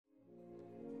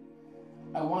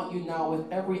I want you now, with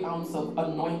every ounce of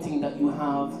anointing that you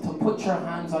have, to put your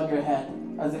hands on your head,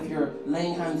 as if you're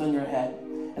laying hands on your head.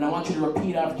 And I want you to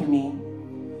repeat after me.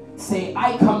 Say,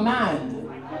 I command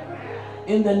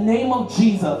in the name of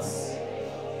Jesus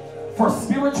for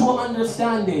spiritual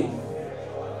understanding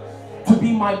to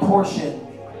be my portion.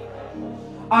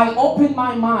 I open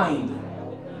my mind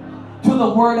to the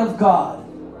Word of God.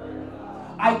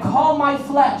 I call my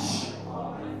flesh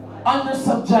under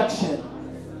subjection.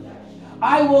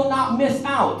 I will not miss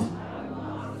out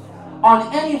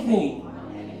on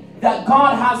anything that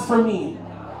God has for me.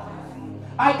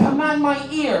 I command my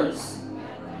ears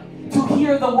to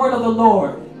hear the word of the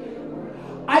Lord.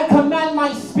 I command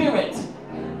my spirit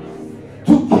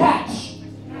to catch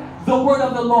the word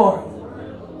of the Lord.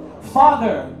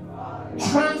 Father,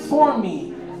 transform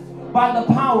me by the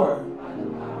power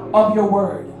of your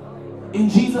word. In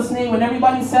Jesus' name, and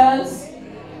everybody says,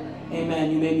 amen.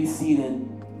 You may be seated.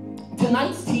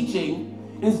 Tonight's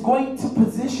teaching is going to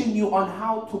position you on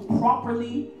how to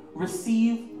properly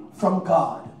receive from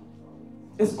God.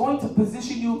 It's going to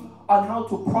position you on how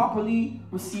to properly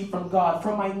receive from God.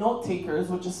 For my note takers,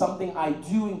 which is something I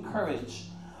do encourage,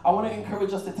 I want to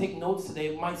encourage us to take notes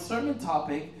today. My sermon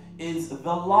topic is the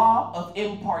law of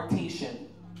impartation.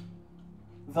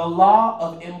 The law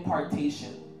of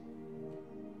impartation.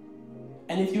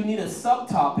 And if you need a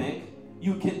subtopic,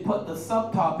 you can put the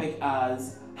subtopic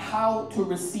as how to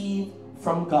receive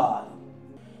from God.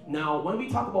 Now, when we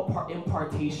talk about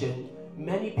impartation,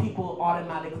 many people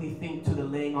automatically think to the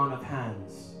laying on of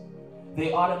hands.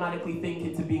 They automatically think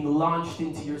into being launched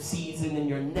into your season and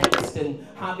your next and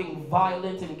having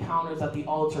violent encounters at the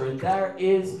altar. And that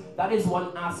is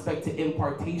one aspect to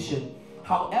impartation.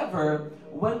 However,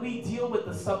 when we deal with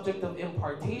the subject of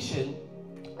impartation,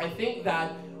 I think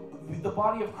that the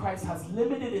body of Christ has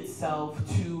limited itself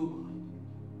to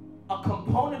a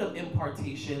component of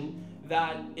impartation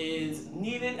that is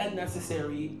needed and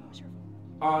necessary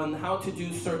on how to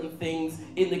do certain things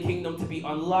in the kingdom, to be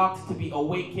unlocked, to be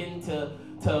awakened,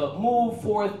 to move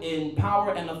forth in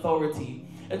power and authority.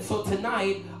 And so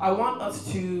tonight, I want us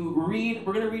to read,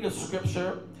 we're going to read a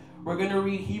scripture. We're going to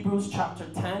read Hebrews chapter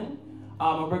 10.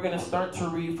 And we're going to start to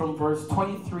read from verse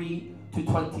 23 to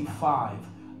 25.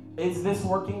 Is this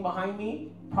working behind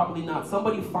me? Probably not.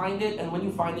 Somebody find it, and when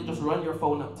you find it, just run your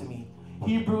phone up to me.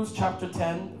 Hebrews chapter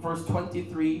 10, verse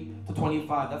 23 to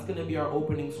 25. That's going to be our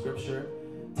opening scripture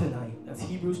tonight. That's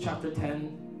Hebrews chapter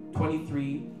 10,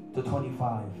 23 to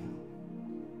 25.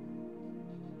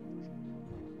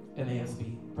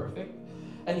 NASB. Perfect.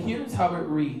 And here's how it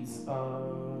reads.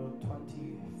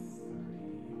 23.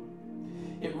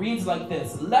 It reads like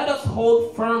this. Let us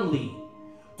hold firmly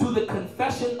to the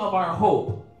confession of our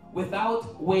hope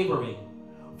without wavering.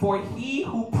 For he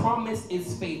who promised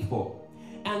is faithful.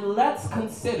 And let's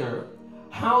consider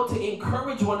how to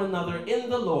encourage one another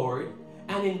in the Lord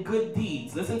and in good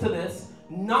deeds. Listen to this.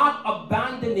 Not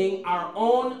abandoning our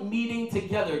own meeting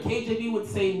together. KJV would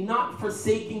say, not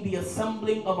forsaking the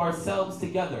assembling of ourselves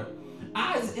together,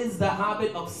 as is the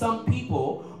habit of some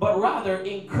people, but rather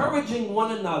encouraging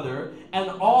one another,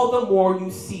 and all the more you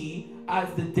see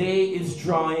as the day is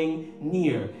drawing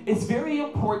near. It's very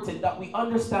important that we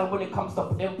understand when it comes to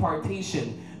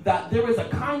impartation, that there is a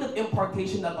kind of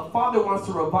impartation that the Father wants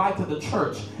to revive to the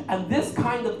church. And this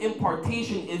kind of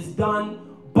impartation is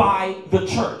done by the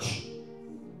church.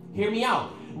 Hear me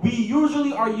out. We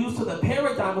usually are used to the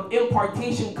paradigm of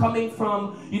impartation coming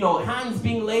from, hands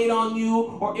being laid on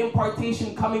you, or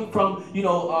impartation coming from,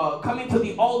 coming to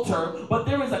the altar. But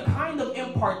there is a kind of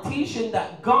impartation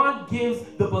that God gives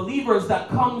the believers that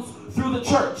comes through the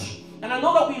church. And I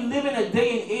know that we live in a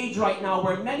day and age right now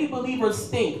where many believers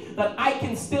think that I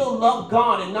can still love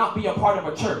God and not be a part of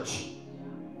a church.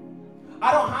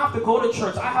 I don't have to go to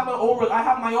church. I have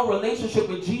my own relationship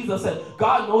with Jesus, and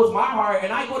God knows my heart.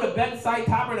 And I go to Bedside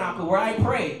Tabernacle where I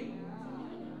pray.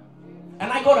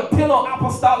 And I go to Pillow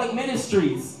Apostolic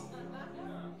Ministries.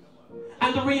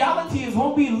 And the reality is,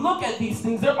 when we look at these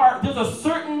things, there's a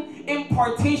certain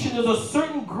impartation, there's a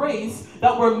certain grace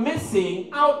that we're missing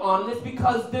out on. And it's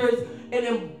because there's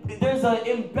an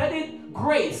embedded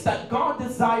grace that God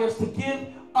desires to give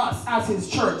us as his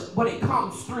church, but it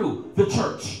comes through the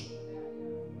church.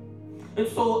 And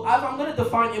so, as I'm going to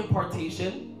define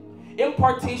impartation,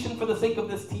 for the sake of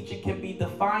this teaching, can be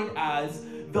defined as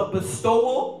the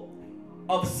bestowal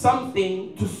of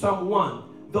something to someone.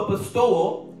 The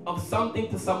bestowal of something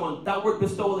to someone. That word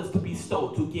bestowal is to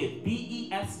bestow, to give.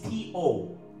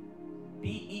 B-E-S-T-O.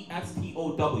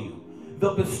 B-E-S-T-O-W. The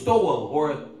bestowal,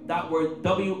 or that word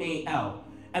W-A-L.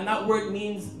 And that word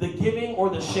means the giving or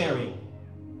the sharing.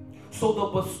 So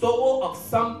the bestowal of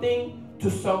something to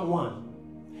someone.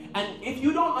 And if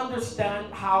you don't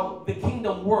understand how the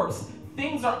kingdom works,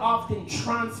 things are often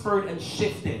transferred and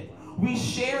shifted. We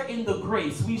share in the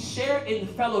grace. We share in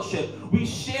fellowship. We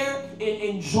share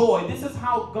in joy. This is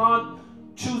how God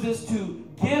chooses to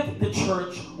give the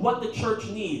church what the church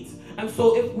needs. And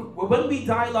so when we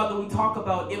dialogue and we talk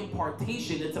about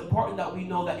impartation, it's important that we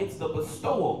know that it's the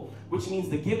bestowal, which means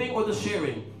the giving or the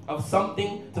sharing of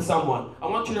something to someone. I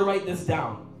want you to write this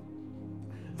down.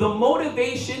 The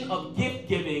motivation of gift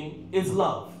giving is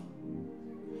love.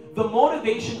 The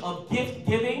motivation of gift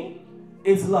giving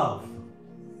is love.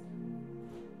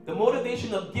 The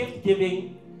motivation of gift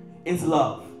giving is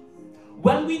love.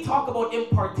 When we talk about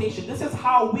impartation, this is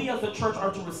how we as a church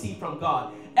are to receive from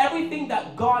God. Everything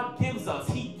that God gives us,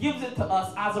 He gives it to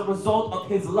us as a result of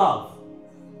His love.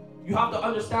 You have to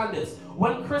understand this.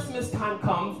 When Christmas time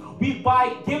comes, we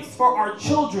buy gifts for our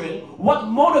children. What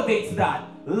motivates that?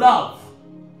 Love.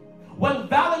 When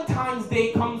Valentine's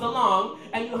Day comes along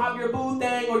and you have your boo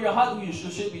thing or your husband, you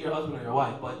should be your husband or your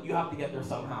wife, but you have to get there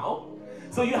somehow.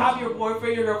 So you have your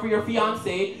boyfriend, your girlfriend, your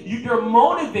fiance, you're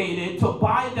motivated to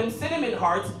buy them cinnamon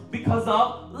hearts because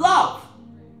of love.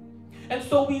 And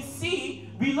so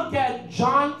we look at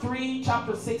John 3,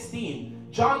 chapter 16.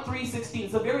 John 3:16.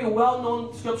 It's a very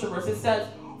well-known scripture verse. It says,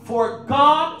 "For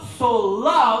God so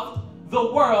loved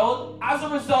the world, as a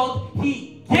result,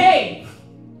 He gave."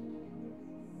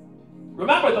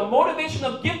 Remember, the motivation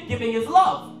of gift giving is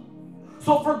love.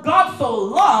 So for God so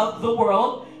loved the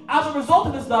world, as a result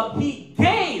of His love, He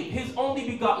gave His only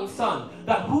begotten Son,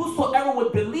 that whosoever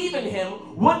would believe in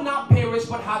Him would not perish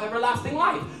but have everlasting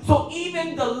life. So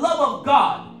even the love of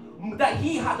God that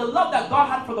He had, the love that God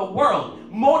had for the world,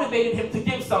 motivated Him to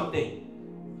give something.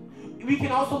 We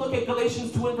can also look at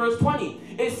Galatians 2 and verse 20.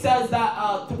 It says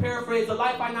that, to paraphrase, "The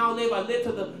life I now live, I live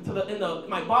in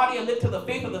my body, I live to the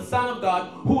faith of the Son of God,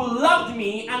 who loved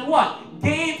me," and what?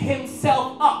 "Gave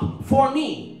Himself up for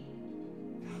me."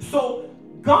 So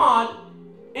God,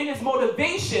 in His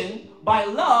motivation by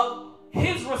love,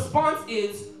 His response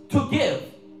is to give.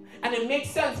 And it makes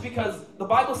sense because the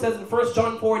Bible says in 1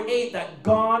 John 4 and 8 that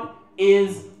God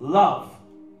is love.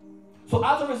 So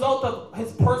as a result of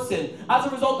His person, as a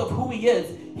result of who He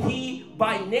is, He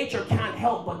by nature can't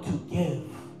help but to give.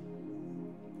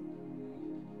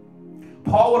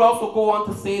 Paul would also go on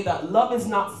to say that love is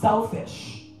not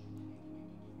selfish.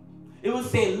 It would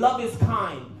say love is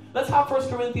kind. Let's have 1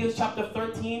 Corinthians chapter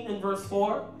 13 and verse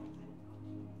 4.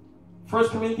 1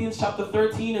 Corinthians chapter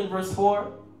 13 and verse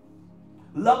 4.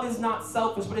 Love is not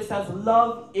selfish, but it says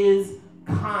love is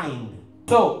kind.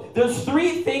 So there's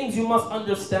three things you must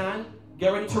understand,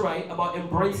 get ready to write, about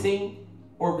embracing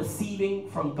or receiving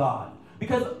from God.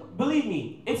 Because believe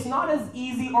me, it's not as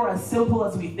easy or as simple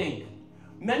as we think.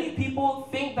 Many people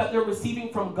think that they're receiving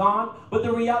from God, but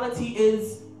the reality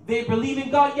is they believe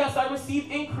in God. Yes, I receive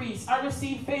increase, I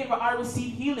receive favor, I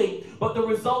receive healing, but the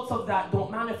results of that don't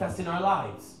manifest in our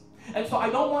lives. And so I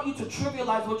don't want you to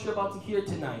trivialize what you're about to hear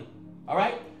tonight. All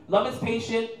right? Love is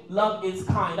patient, love is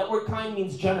kind. That word kind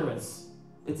means generous.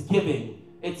 It's giving.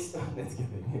 It's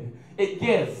giving. It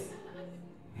gives.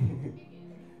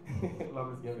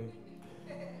 Love is giving.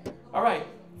 All right.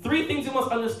 Three things you must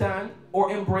understand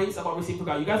or embrace about receiving from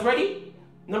God. You guys ready?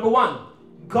 Number one,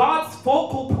 God's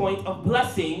focal point of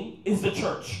blessing is the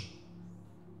church.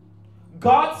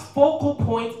 God's focal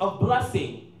point of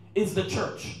blessing is the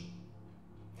church.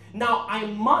 Now, I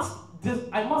must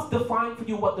define for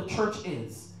you what the church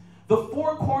is. The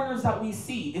four corners that we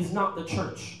see is not the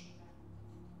church.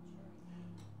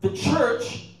 The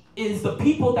church is the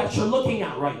people that you're looking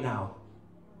at right now.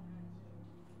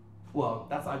 Well,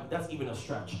 that's even a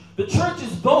stretch. The church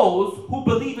is those who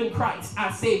believe in Christ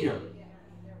as Savior.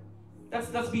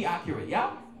 Let's be accurate,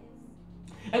 yeah?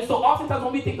 And so oftentimes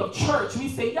when we think of church, we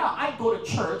say, yeah, I go to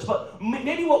church, but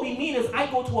maybe what we mean is I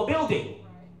go to a building.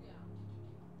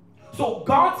 So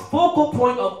God's focal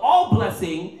point of all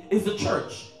blessing is the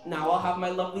church. Now I'll have my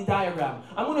lovely diagram.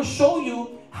 I'm going to show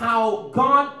you how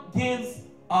God gives,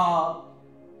 how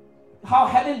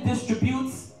heaven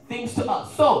distributes things to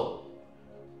us. So,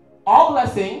 all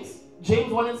blessings,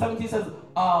 James 1 and 17 says,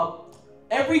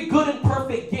 every good and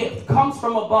perfect gift comes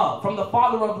from above, from the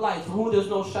Father of lights, from whom there's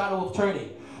no shadow of turning.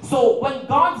 So when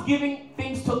God's giving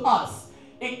things to us,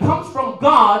 it comes from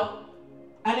God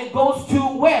and it goes to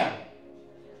where?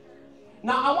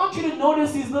 Now I want you to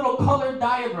notice these little colored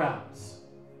diagrams.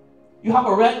 You have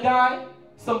a red guy,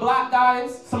 some black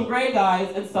guys, some gray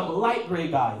guys, and some light gray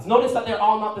guys. Notice that they're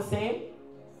all not the same?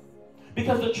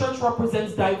 Because the church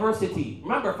represents diversity.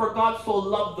 Remember, for God so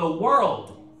loved the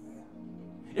world.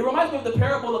 It reminds me of the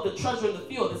parable of the treasure in the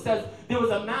field. It says there was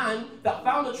a man that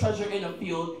found a treasure in a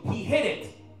field. He hid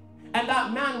it. And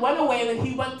that man went away and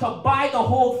he went to buy the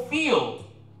whole field.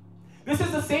 This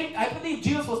is the same, I believe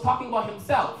Jesus was talking about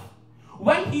himself.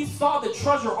 When he saw the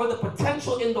treasure or the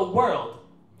potential in the world,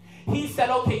 he said,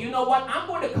 okay, you know what? I'm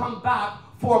going to come back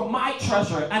for my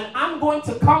treasure, and I'm going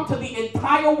to come to the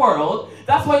entire world.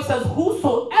 That's why it says,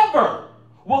 whosoever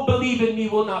will believe in me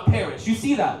will not perish. You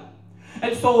see that?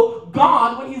 And so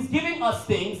God, when he's giving us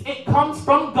things, it comes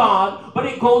from God, but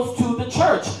it goes to the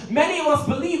church. Many of us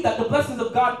believe that the blessings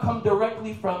of God come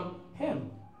directly from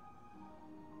him.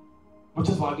 Which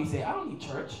is why we say, I don't need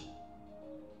church.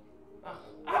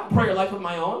 I have a prayer life of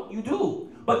my own. You do.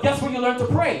 But guess where you learn to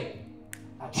pray?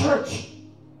 At church.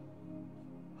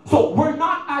 So we're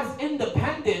not as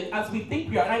independent as we think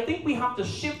we are. And I think we have to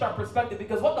shift our perspective,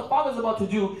 because what the Father's about to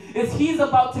do is he's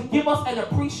about to give us an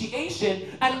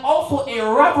appreciation and also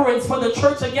a reverence for the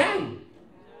church again.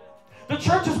 The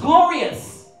church is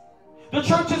glorious. The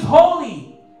church is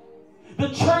holy. The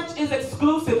church is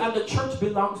exclusive, and the church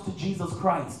belongs to Jesus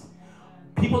Christ.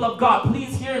 People of God,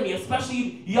 please hear me,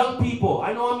 especially young people.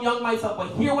 I know I'm young myself, but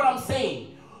hear what I'm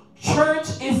saying. Church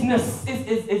is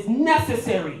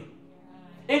necessary.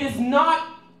 It is not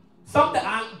something,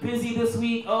 I'm busy this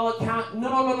week, oh, I can't.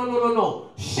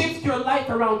 No. Shift your life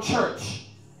around church.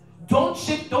 Don't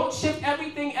shift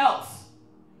everything else.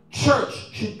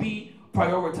 Church should be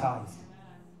prioritized.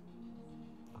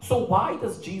 So why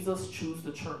does Jesus choose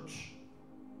the church?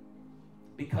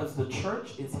 Because the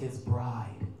church is his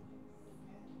bride.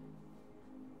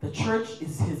 The church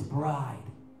is his bride.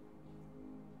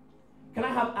 Can I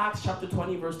have Acts chapter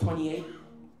 20, verse 28?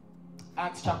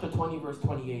 Acts chapter 20, verse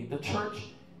 28. The church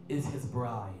is his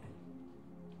bride.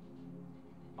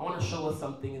 I want to show us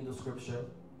something in the scripture.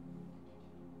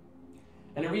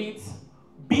 And it reads,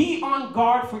 be on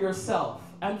guard for yourself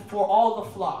and for all the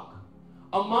flock,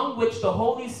 among which the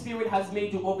Holy Spirit has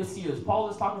made you overseers. Paul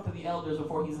is talking to the elders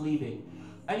before he's leaving.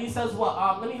 And he says,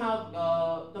 well, let me have,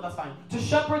 no, that's fine. To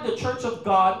shepherd the church of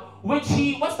God, which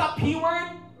he, what's that P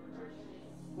word?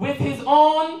 With his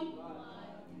own.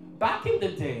 Back in the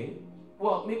day,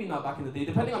 well, maybe not back in the day,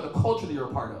 depending on the culture that you're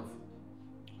a part of.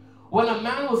 When a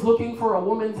man was looking for a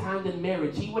woman's hand in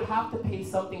marriage, he would have to pay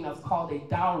something that's called a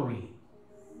dowry.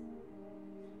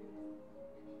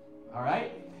 All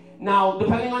right? Now,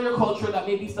 depending on your culture, that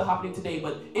may be still happening today,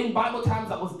 but in Bible times,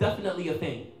 that was definitely a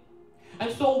thing.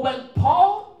 And so when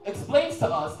Paul explains to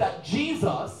us that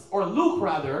Jesus, or Luke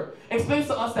rather, explains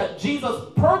to us that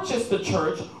Jesus purchased the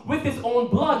church with his own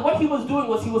blood, what he was doing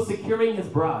was he was securing his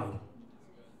bride.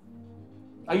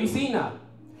 Are you seeing that?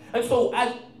 And so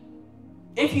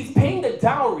if he's paying the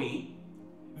dowry,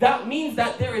 that means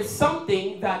that there is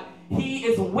something that he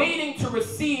is waiting to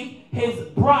receive his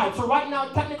bride. So right now,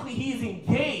 technically, he is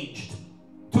engaged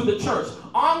to the church.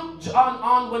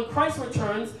 On when Christ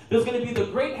returns, there's going to be the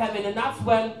great heaven, and that's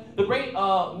when the great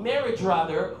marriage,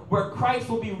 rather, where Christ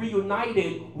will be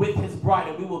reunited with his bride,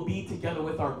 and we will be together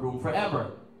with our groom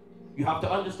forever. You have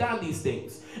to understand these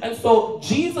things. And so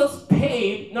Jesus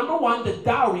paid, number one, the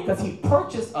dowry, because he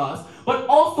purchased us, but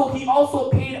also he also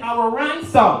paid our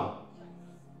ransom.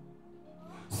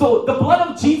 So the blood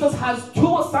of Jesus has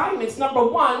two assignments. Number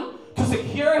one, to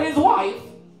secure his wife,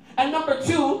 and number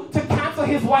two, to cancel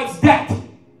his wife's debt.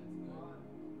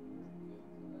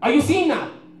 Are you seeing that?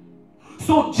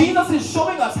 So Jesus is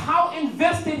showing us how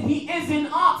invested he is in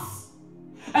us.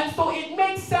 And so it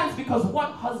makes sense, because what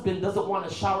husband doesn't want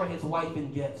to shower his wife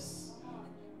in gifts?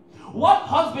 What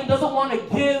husband doesn't want to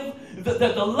give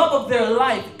the love of their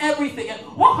life, everything?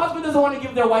 What husband doesn't want to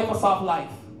give their wife a soft life?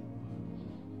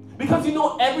 Because you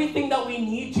know, everything that we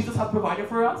need, Jesus has provided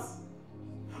for us.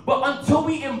 But until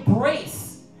we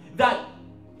embrace that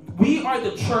we are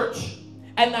the church,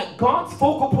 and that God's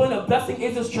focal point of blessing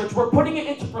is his church, we're putting it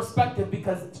into perspective,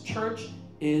 because the church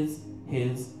is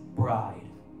his bride.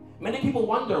 Many people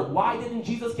wonder, why didn't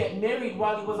Jesus get married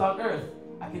while he was on earth?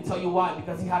 I can tell you why,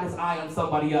 because he had his eye on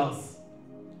somebody else.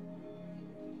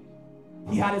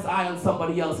 He had his eye on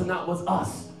somebody else, and that was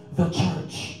us, the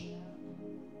church.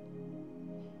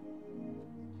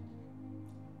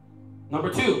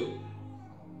 Number two,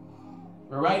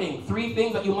 we're writing 3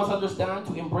 things that you must understand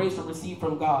to embrace or receive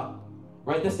from God.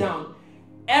 Write this down.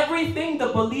 Everything the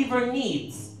believer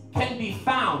needs can be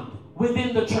found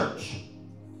within the church.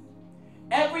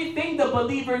 Everything the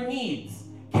believer needs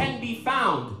can be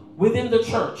found within the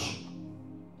church.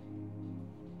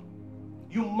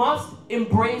 You must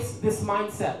embrace this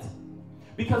mindset,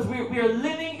 because we are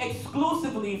living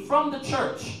exclusively from the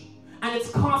church, and it's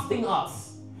costing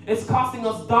us. It's costing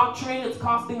us doctrine. It's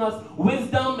costing us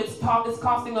wisdom. It's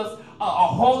costing us a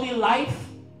holy life.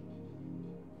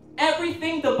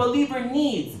 Everything the believer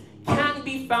needs can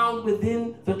be found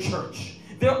within the church.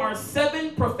 There are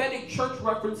 7 prophetic church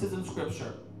references in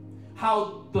Scripture.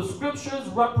 How the Scriptures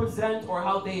represent or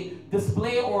how they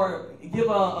display or give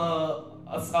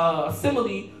a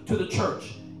simile to the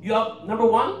church. You have, number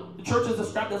 1, the church is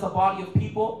described as a body of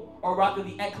people, or rather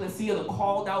the ecclesia, the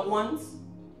called out ones.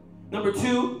 Number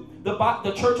 2,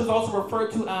 the church is also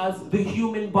referred to as the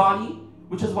human body,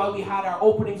 which is why we had our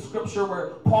opening scripture where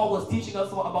Paul was teaching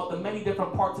us about the many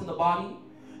different parts in the body.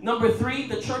 Number 3,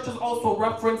 the church is also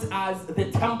referenced as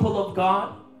the temple of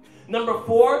God. Number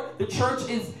 4, the church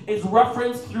is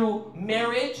referenced through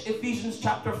marriage, Ephesians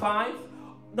chapter 5.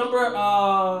 Number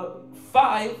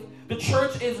 5, the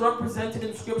church is represented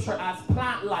in Scripture as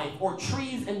plant life or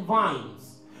trees and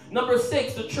vines. Number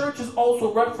 6, the church is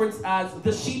also referenced as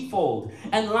the sheepfold.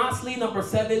 And lastly, number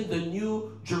 7, the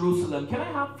New Jerusalem. Can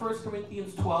I have 1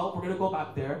 Corinthians 12? We're going to go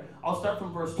back there. I'll start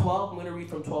from verse 12. I'm going to read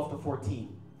from 12 to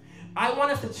 14. I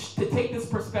want us to take this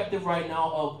perspective right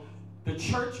now of the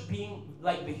church being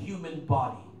like the human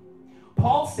body.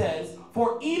 Paul says,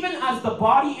 for even as the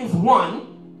body is one,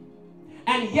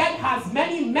 and yet has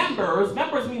many members,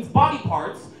 members means body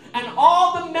parts, and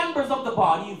all the members of the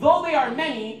body, though they are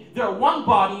many, they're one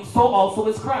body, so also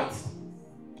is Christ.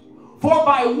 For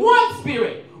by one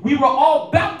Spirit we were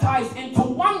all baptized into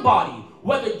one body,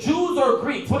 whether Jews or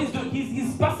Greeks. What he's doing,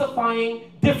 he's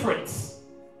specifying difference.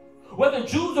 Whether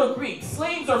Jews or Greeks,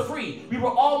 slaves or free, we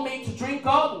were all made to drink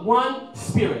of one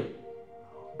Spirit.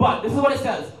 But this is what it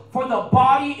says, for the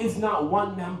body is not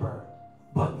one member,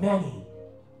 but many.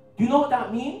 Do you know what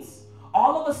that means?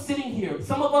 All of us sitting here,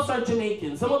 some of us are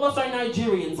Jamaican, some of us are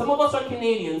Nigerian, some of us are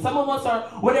Canadian, some of us are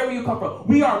whatever you come from.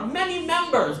 We are many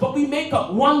members, but we make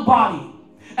up one body.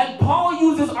 And Paul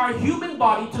uses our human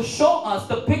body to show us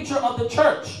the picture of the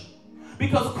church.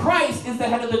 Because Christ is the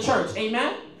head of the church.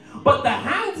 Amen? But the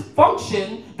hand's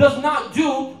function does not do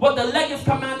what the leg is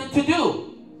commanded to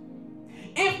do.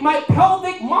 If my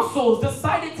pelvic muscles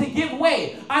decided to give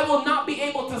way, I will not be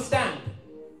able to stand.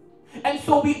 And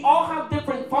so we all have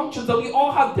different functions and we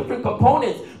all have different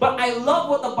components. But I love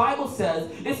what the Bible says.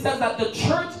 It says that the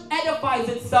church edifies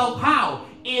itself how?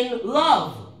 In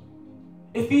love.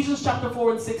 Ephesians chapter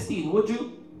 4 and 16, would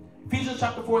you? Ephesians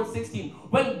chapter 4 and 16.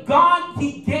 When God,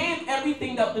 He gave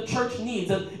everything that the church needs.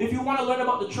 And if you want to learn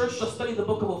about the church, just study the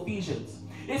book of Ephesians.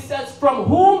 It says, from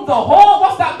whom the whole,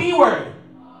 what's that B word?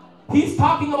 He's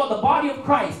talking about the body of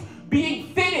Christ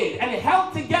being fitted and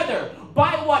held together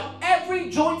by what every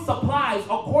joint supplies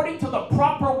according to the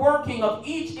proper working of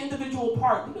each individual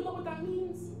part. Do you know what that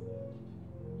means?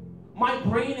 My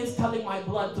brain is telling my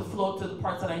blood to flow to the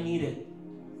parts that I need it.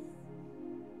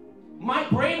 My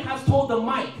brain has told the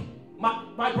mic,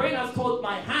 my brain has told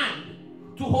my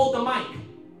hand to hold the mic.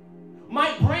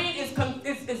 My brain is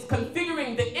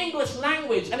configuring the English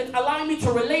language and it's allowing me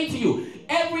to relate to you.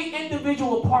 Every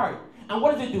individual part. And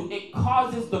what does it do? It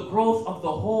causes the growth of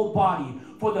the whole body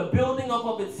for the building up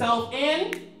of itself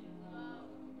in.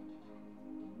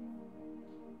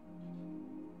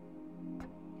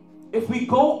 If we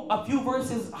go a few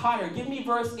verses higher, give me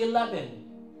verse 11.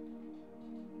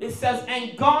 It says,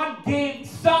 and God gave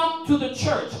some to the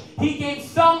church. He gave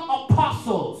some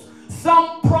apostles,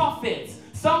 some prophets,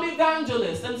 some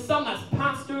evangelists, and some as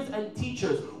pastors and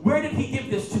teachers. Where did He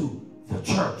give this to? The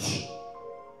church.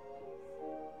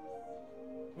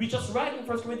 We just read in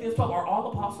 1 Corinthians 12, are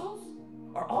all apostles?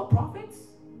 Are all prophets?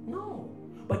 No.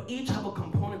 But each have a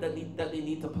component that they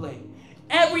need to play.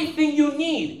 Everything you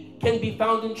need can be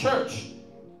found in church.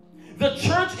 The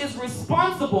church is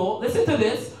responsible, listen to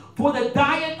this, for the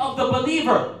diet of the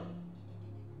believer.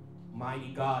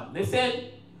 Mighty God. Listen,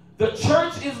 the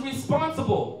church is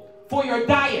responsible for your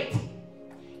diet.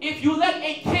 If you let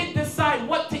a kid decide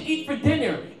what to eat for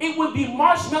dinner, it would be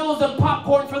marshmallows and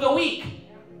popcorn for the week.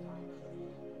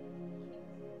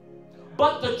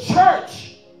 But the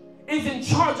church is in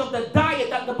charge of the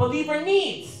diet that the believer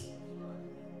needs.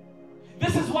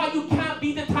 This is why you can't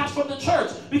be detached from the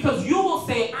church. Because you will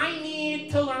say, I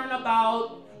need to learn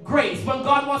about grace when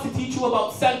God wants to teach you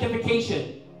about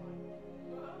sanctification.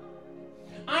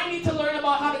 I need to learn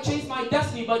about how to chase my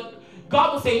destiny, but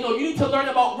God will say, no, you need to learn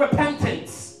about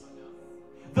repentance.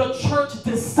 The church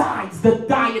decides the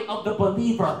diet of the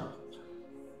believer.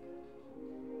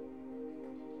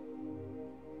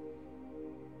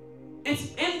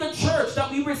 It's in the church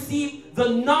that we receive the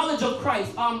knowledge of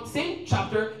Christ. Same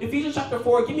chapter, Ephesians chapter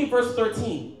 4, give me verse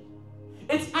 13.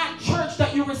 It's at church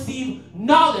that you receive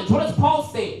knowledge. What does Paul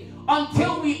say?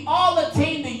 Until we all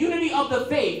attain the unity of the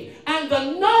faith and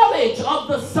the knowledge of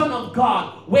the Son of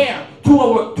God. Where? To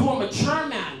a mature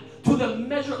man, to the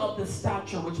measure of the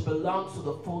stature which belongs to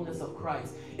the fullness of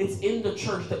Christ. It's in the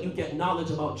church that you get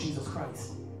knowledge about Jesus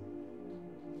Christ.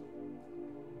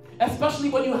 especially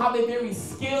when you have a very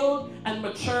skilled and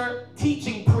mature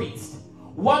teaching priest.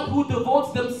 One who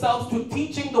devotes themselves to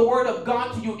teaching the word of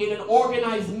God to you in an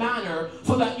organized manner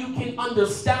so that you can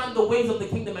understand the ways of the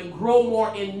kingdom and grow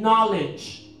more in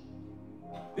knowledge.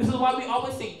 This is why we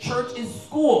always say church is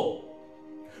school.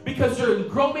 Because you're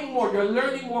growing more, you're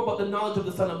learning more about the knowledge of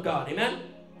the Son of God. Amen?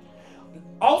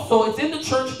 Also, it's in the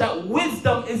church that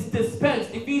wisdom is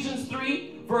dispensed. Ephesians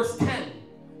 3 verse 10.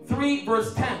 3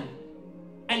 verse 10.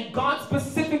 And God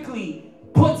specifically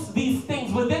puts these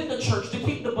things within the church to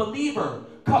keep the believer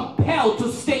compelled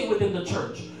to stay within the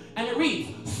church. And it reads,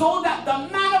 so that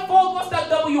the manifold, what's that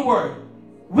W word?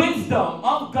 Wisdom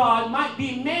of God might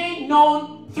be made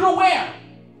known through where?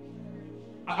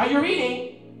 Are you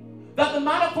reading? That the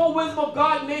manifold wisdom of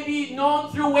God may be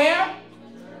known through where?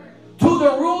 To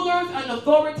the rulers and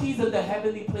authorities in the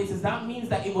heavenly places. That means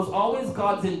that it was always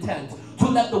God's intent to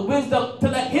let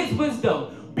his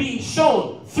wisdom be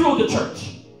shown through the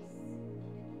church.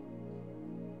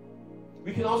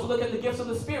 We can also look at the gifts of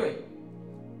the Spirit.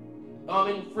 In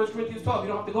 1 Corinthians 12, you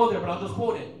don't have to go there, but I'll just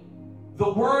quote it.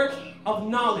 The word of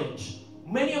knowledge.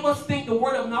 Many of us think the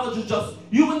word of knowledge is just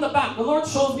you in the back. The Lord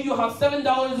shows me you have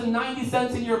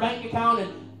 $7.90 in your bank account,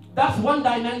 and that's one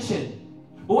dimension.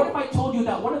 But what if I told you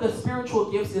that one of the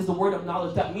spiritual gifts is the word of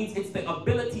knowledge? That means it's the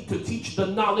ability to teach the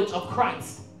knowledge of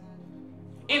Christ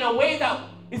in a way that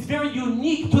is very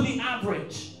unique to the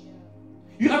average.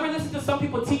 You ever listen to some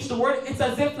people teach the word? It's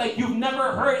as if like you've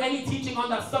never heard any teaching on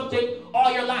that subject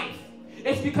all your life.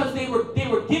 It's because they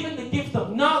were given the gift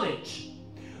of knowledge.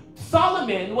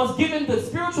 Solomon was given the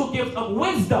spiritual gift of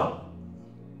wisdom.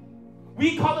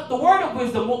 We call it the word of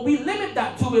wisdom. What we limit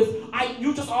that to is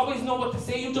you just always know what to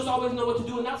say, you just always know what to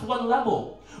do, and that's one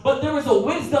level. But there is a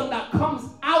wisdom that comes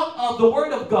out of the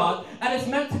word of God and is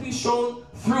meant to be shown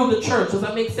through the church. Does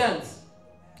that make sense?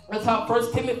 Let's have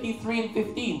 1 Timothy 3 and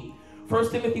 15. 1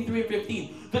 Timothy 3 and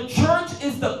 15. The church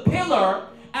is the pillar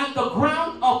and the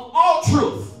ground of all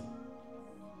truth.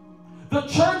 The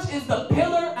church is the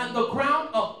pillar and the ground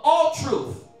of all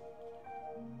truth.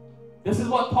 This is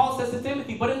what Paul says to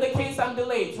Timothy. But in the case I'm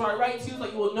delayed, so I write to you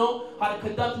that you will know how to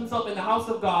conduct himself in the house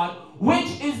of God,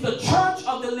 which is the church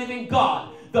of the living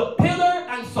God, the pillar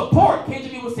and support,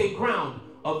 KJV would say ground,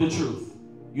 of the truth.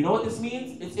 You know what this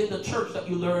means? It's in the church that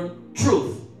you learn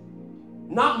truth.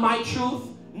 Not my truth,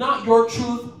 not your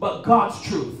truth, but God's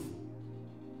truth.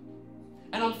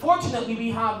 And unfortunately,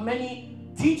 we have many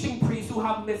teaching priests who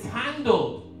have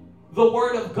mishandled the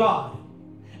word of God.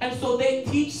 And so they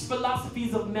teach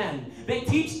philosophies of men. They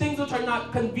teach things which are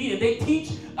not convenient. They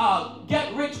teach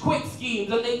get-rich-quick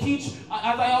schemes. And they teach,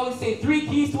 as I always say, 3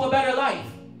 keys to a better life.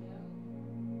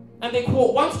 And they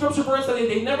quote one scripture verse and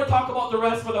they never talk about the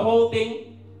rest for the whole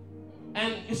thing.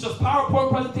 And it's just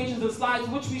PowerPoint presentations and slides,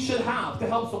 which we should have to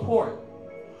help support.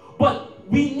 But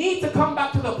we need to come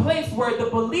back to the place where the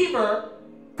believer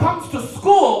comes to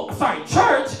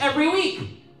church every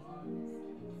week.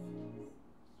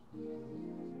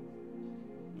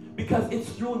 Because it's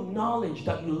through knowledge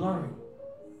that you learn.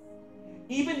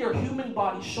 Even your human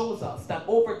body shows us that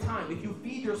over time, if you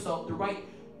feed yourself the right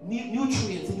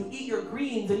nutrients and you eat your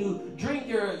greens and you drink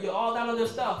your all that other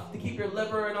stuff to keep your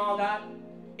liver and all that,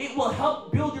 it will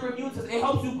help build your immune system. It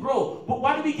helps you grow. But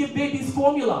why do we give babies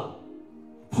formula?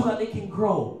 So that they can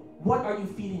grow. What are you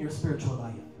feeding your spiritual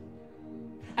life?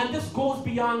 And this goes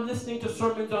beyond listening to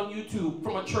sermons on YouTube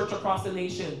from a church across the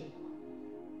nation.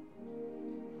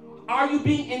 Are you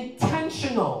being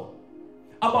intentional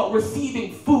about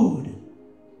receiving food?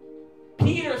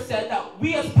 Peter said that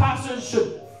we as pastors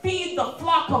should feed the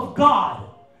flock of God.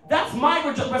 That's my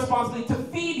responsibility, to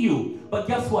feed you. But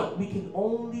guess what? We can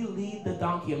only lead the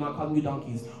donkey. I'm not calling you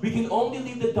donkeys. We can only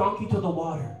lead the donkey to the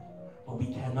water. But we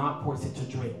cannot force it to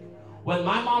drink. When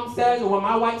my mom says, or when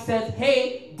my wife says,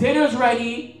 hey, dinner's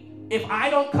ready, if I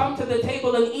don't come to the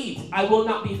table and eat, I will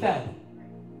not be fed.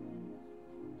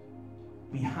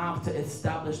 We have to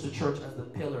establish the church as the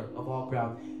pillar of all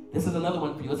ground. This is another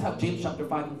one for you. Let's have James chapter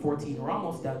 5 and 14. We're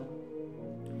almost done.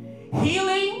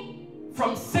 Healing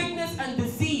from sickness and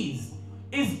disease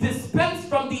is dispensed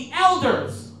from the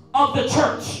elders of the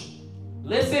church.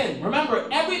 Listen, remember,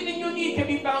 everything you need can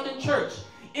be found in church.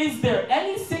 Is there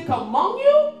any sick among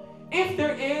you? If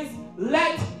there is,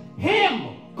 let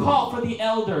him call for the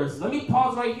elders. Let me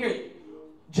pause right here.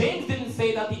 James didn't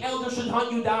say that the elders should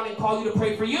hunt you down and call you to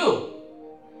pray for you.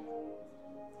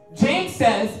 James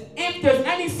says, if there's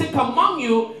any sick among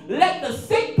you, let the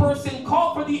sick person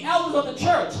call for the elders of the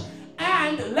church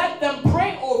and let them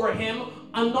pray over him,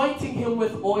 anointing him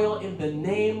with oil in the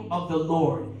name of the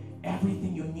Lord.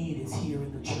 Everything you need is here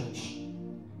in the church.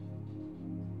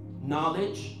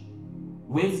 Knowledge,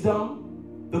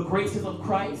 wisdom, the graces of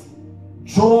Christ,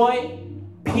 joy,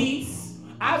 peace.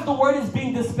 As the word is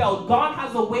being dispelled, God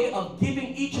has a way of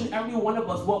giving each and every one of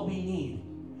us what we need.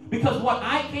 Because what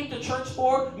I came to church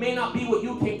for may not be what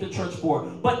you came to church for.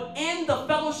 But in the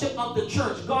fellowship of the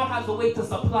church, God has a way to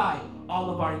supply all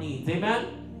of our needs.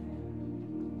 Amen?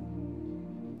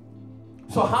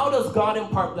 So how does God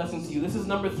impart blessings to you? This is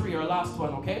number 3, our last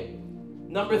one, okay?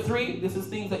 Number 3, this is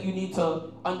things that you need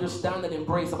to understand and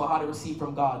embrace about how to receive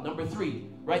from God. Number 3,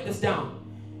 write this down.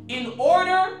 In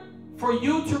order for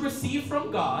you to receive from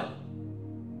God,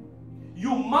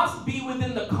 you must be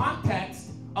within the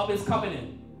context of his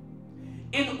covenant.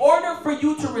 In order for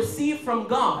you to receive from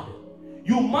God,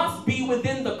 you must be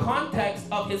within the context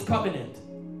of his covenant.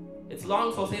 It's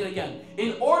long, so I'll say it again.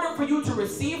 In order for you to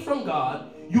receive from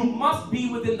God, you must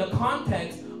be within the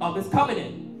context of his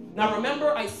covenant. Now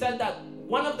remember, I said that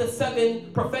one of the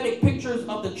 7 prophetic pictures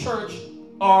of the church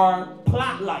are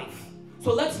plant life.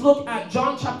 So let's look at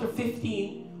John chapter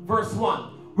 15, verse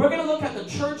 1. We're going to look at the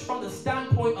church from the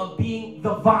standpoint of being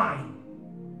the vine.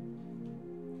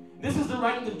 This is the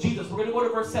writings of Jesus. We're going to go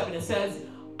to verse 7. It says,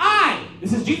 I,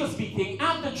 this is Jesus speaking,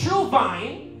 am the true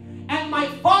vine, and my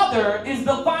Father is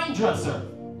the vine dresser.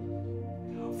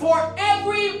 For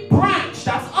every branch,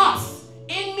 that's us,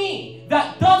 in me,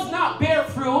 that does not bear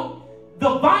fruit,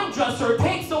 the vine dresser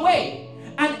takes away.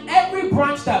 And every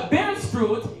branch that bears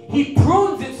fruit, he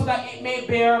prunes it so that it may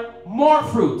bear more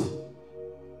fruit.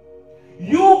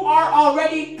 You are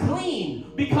already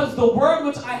clean because the word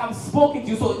which I have spoken to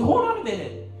you. So hold on a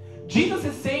minute. Jesus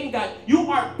is saying that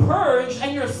you are purged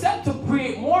and you're set to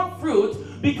create more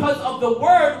fruit because of the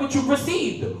word which you've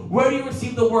received. Where do you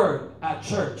receive the word? At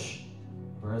church.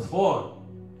 Verse 4.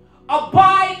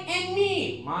 Abide in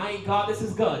me. My God, this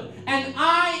is good. And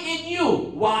I in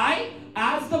you. Why?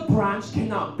 As the branch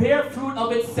cannot bear fruit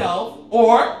of itself,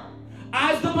 or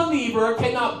as the believer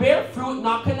cannot bear fruit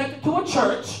not connected to a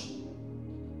church.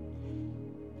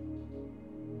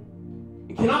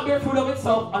 It cannot bear fruit of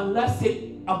itself unless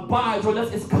it abides, or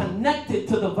unless it's connected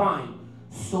to the vine.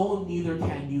 So neither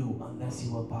can you unless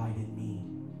you abide in me.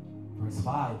 Verse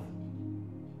 5.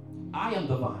 I am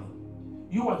the vine.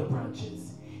 You are the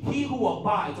branches. He who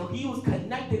abides, or he who is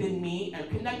connected in me and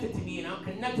connected to me and I'm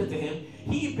connected to him,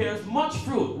 he bears much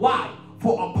fruit. Why?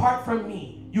 For apart from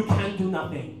me, you can do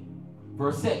nothing.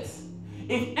 Verse 6.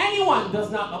 If anyone does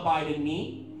not abide in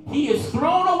me, he is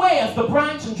thrown away as the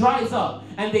branch and dries up,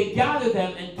 and they gather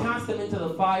them and cast them into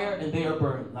the fire, and they are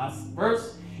burned. Last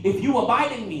verse. If you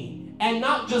abide in me, and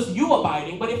not just you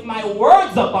abiding, but if my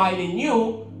words abide in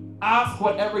you, ask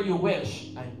whatever you wish,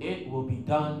 and it will be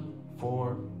done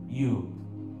for you.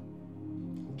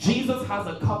 Jesus has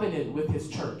a covenant with his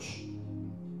church.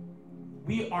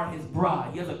 We are his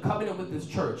bride. He has a covenant with his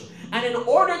church. And in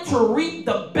order to reap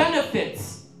the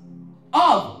benefits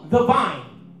of the vine,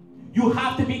 you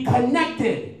have to be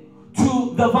connected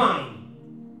to the vine.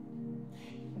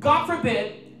 God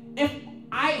forbid, if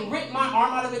I rip my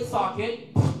arm out of its socket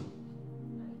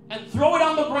and throw it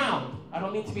on the ground. I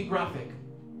don't need to be graphic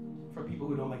for people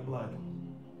who don't like blood.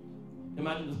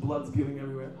 Imagine just blood spewing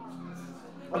everywhere.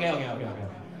 Okay.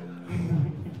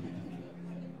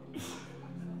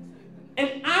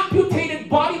 An amputated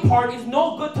body part is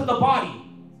no good to the body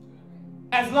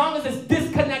as long as it's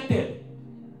disconnected.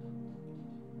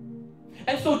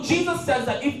 And so Jesus says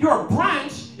that if your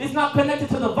branch is not connected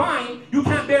to the vine, you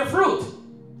can't bear fruit.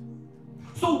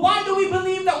 So why do we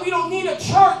believe that we don't need a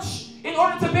church in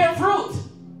order to bear fruit?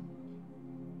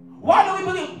 Why do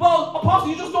we believe, well, Apostle,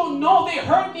 you just don't know, they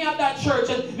heard me at that church.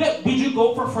 And did you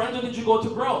go for friends or did you go to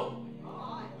grow?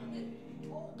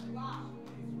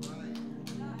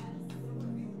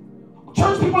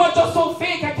 Church people are just so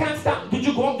fake, I can't stand. Did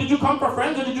you come for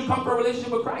friends or did you come for a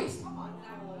relationship with Christ?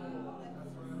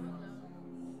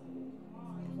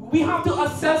 We have to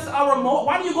assess our motive.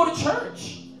 Why do you go to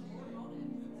church?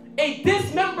 A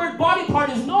dismembered body part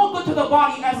is no good to the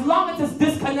body as long as it's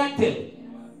disconnected.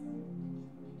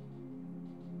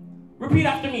 Repeat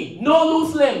after me. No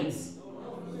loose limbs.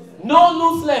 No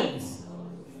loose limbs.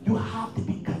 You have to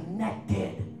be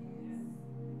connected.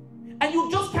 And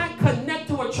you just can't connect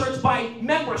to a church by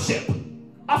membership.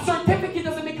 A certificate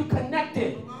doesn't make you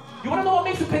connected. You want to know what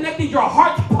makes you connected? Your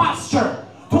heart's posture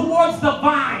towards the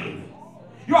vine.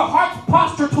 Your heart's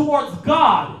posture towards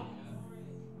God.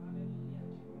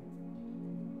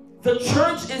 The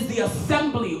church is the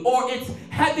assembly, or it's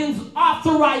heaven's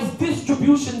authorized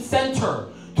distribution center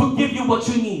to give you what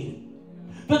you need.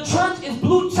 The church is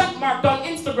blue checkmarked on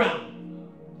Instagram.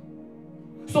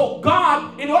 So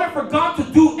God, in order for God to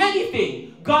do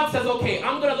anything, God says, okay,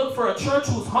 I'm going to look for a church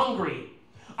who's hungry.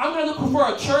 I'm going to look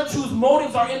for a church whose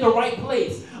motives are in the right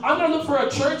place. I'm going to look for a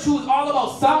church who's all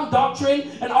about sound doctrine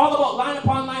and all about line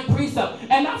upon line precept.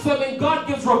 And that's why when God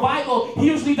gives revival, he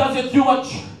usually does it through a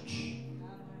church.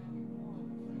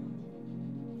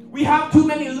 We have too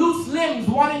many loose limbs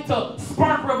wanting to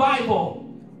spark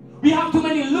revival. We have too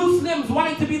many loose limbs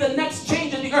wanting to be the next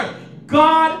change in the earth.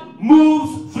 God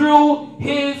moves through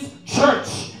his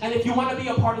church. And if you want to be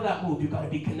a part of that move, you've got to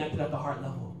be connected at the heart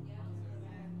level.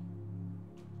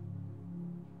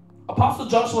 Apostle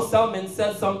Joshua Selman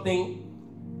says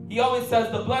something. He always says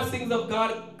the blessings of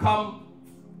God come.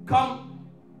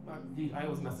 I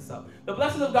always mess this up. The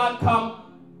blessings of God come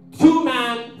to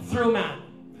man through man.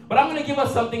 But I'm going to give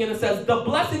us something, and it says the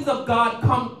blessings of God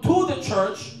come to the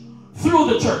church through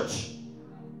the church.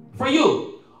 For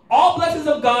you, all blessings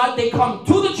of God, they come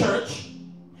to the church,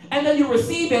 and then you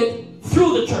receive it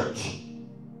through the church.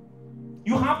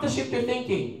 You have to shift your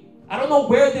thinking. I don't know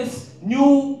where this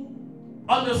new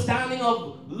understanding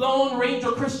of Lone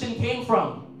Ranger Christian came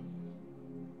from.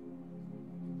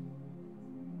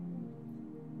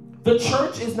 The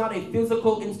church is not a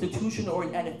physical institution or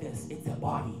an edifice. It's a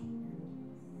body.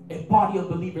 A body of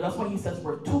believers. That's why he says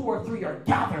where 2 or 3 are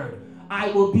gathered, I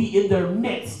will be in their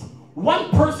midst. One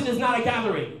person is not a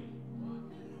gathering.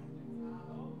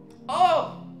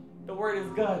 Oh, the word is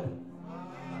good.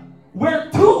 Where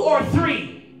 2 or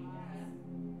 3.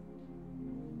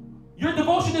 Your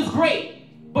devotion is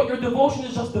great, but your devotion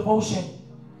is just devotion.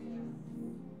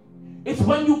 It's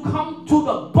when you come to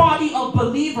the body of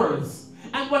believers,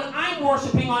 and when I'm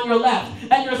worshiping on your left,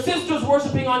 and your sister's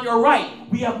worshiping on your right,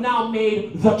 we have now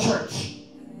made the church.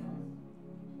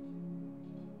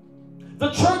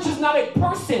 The church is not a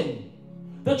person.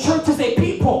 The church is a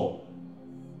people.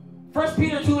 1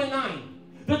 Peter 2:9.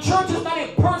 The church is not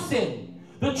a person.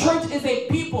 The church is a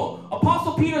people.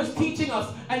 Apostle Peter is teaching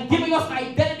us and giving us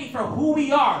identity for who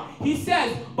we are. He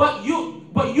says, but you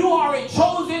are a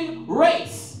chosen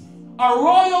race, a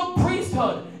royal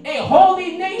priesthood, a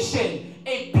holy nation,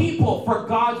 a people for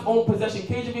God's own possession.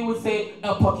 KJV would say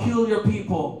a peculiar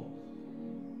people.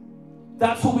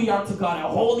 That's who we are to God, a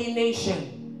holy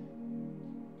nation.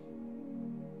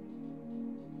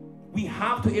 We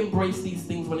have to embrace these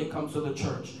things when it comes to the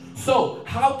church. So,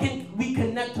 how can we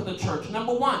connect to the church?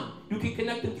 Number one, you can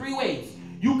connect in 3 ways.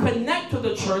 You connect to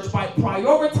the church by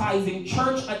prioritizing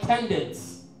church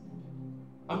attendance.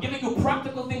 I'm giving you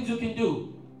practical things you can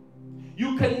do.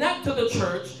 You connect to the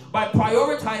church by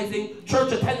prioritizing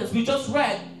church attendance. We just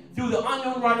read through the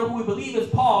unknown writer who we believe is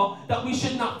Paul that we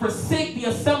should not forsake the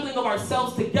assembling of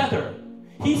ourselves together.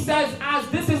 He says, as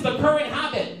this is the current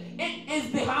habit, it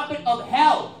is the habit of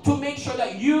hell to make sure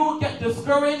that you get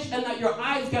discouraged and that your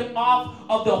eyes get off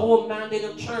of the whole mandate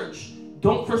of church.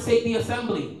 Don't forsake the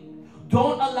assembly.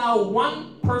 Don't allow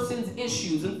one person's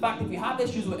issues. In fact, if you have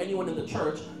issues with anyone in the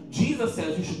church, Jesus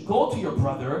says you should go to your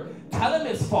brother, tell him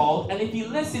his fault, and if he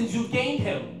listens, you've gained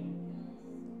him.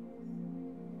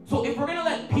 So if we're going to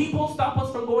let people stop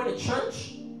us from going to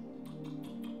church,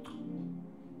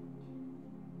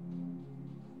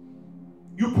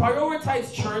 you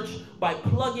prioritize church by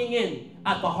plugging in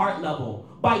at the heart level,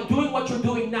 by doing what you're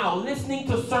doing now, listening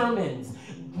to sermons,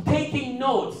 taking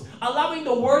notes, allowing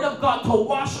the word of God to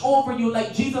wash over you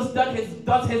like Jesus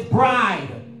does his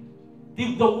bride.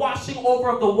 The washing over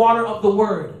of the water of the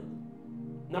word.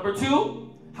 Number 2,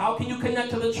 how can you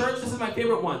connect to the church? This is my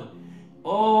favorite one.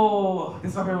 Oh,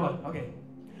 this is my favorite one. Okay.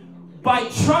 By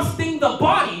trusting the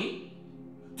body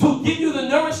to give you the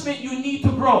nourishment you need to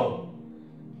grow.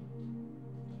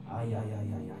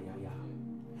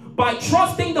 By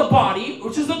trusting the body,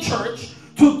 which is the church,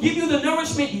 to give you the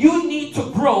nourishment you need to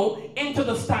grow into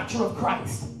the stature of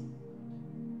Christ.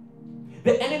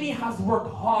 The enemy has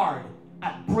worked hard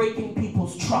at breaking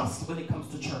people's trust when it comes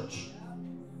to church.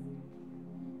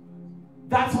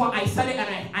 That's why I said it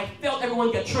and I felt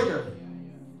everyone get triggered.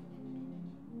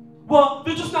 Well,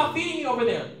 they're just not feeding you over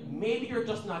there. Maybe you're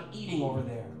just not eating over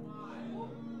there.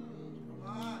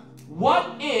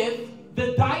 What if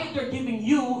the diet they're giving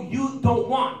you, you don't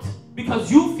want?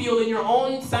 Because you feel in your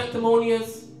own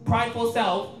sanctimonious, prideful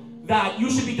self that you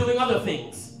should be doing other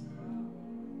things.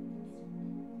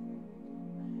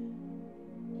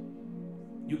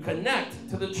 You connect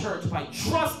to the church by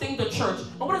trusting the church.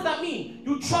 And what does that mean?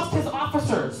 You trust his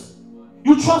officers.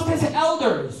 You trust his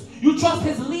elders. You trust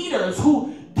his leaders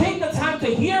who take the time to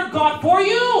hear God for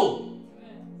you.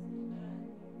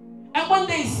 And when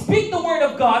they speak the word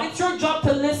of God, it's your job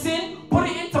to listen, put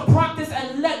it into practice,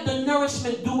 and let the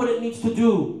nourishment do what it needs to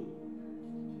do.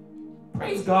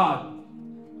 Praise God.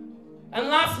 And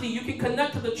lastly, you can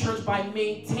connect to the church by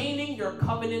maintaining your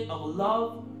covenant of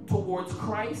love towards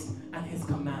Christ and his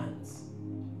commands.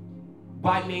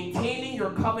 by maintaining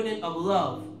your covenant of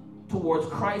love towards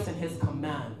Christ and his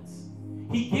commands.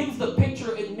 He gives the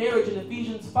picture in marriage in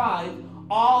Ephesians 5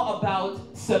 all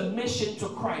about submission to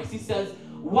Christ. He says,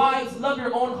 wives, love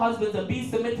your own husbands and be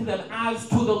submitted to them as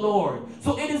to the Lord.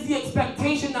 So it is the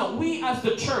expectation that we as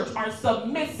the church are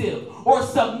submissive or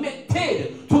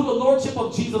submitted to the Lordship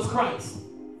of Jesus Christ.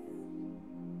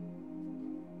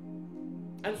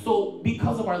 And so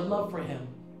because of our love for him,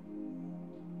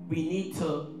 we need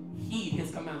to heed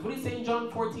his commands. What do you say in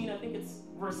John 14? I think it's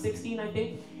verse 16, I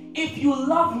think. If you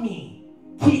love me,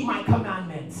 keep my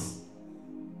commandments.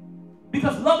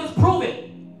 Because love is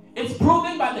proven. It's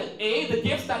proven by the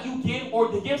gifts that you give or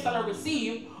the gifts that are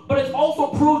received, but it's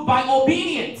also proved by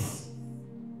obedience.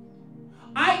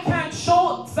 I can't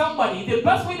show somebody, the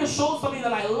best way to show somebody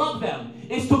that I love them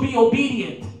is to be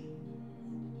obedient.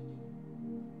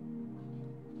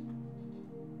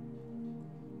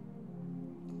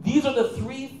 These are the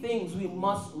three things we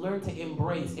must learn to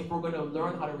embrace if we're going to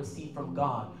learn how to receive from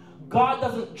God. God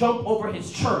doesn't jump over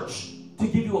his church to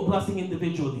give you a blessing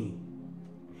individually.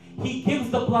 He gives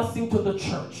the blessing to the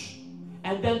church.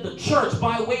 And then the church,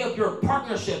 by way of your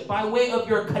partnership, by way of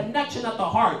your connection at the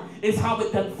heart, is how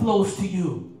it then flows to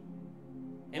you.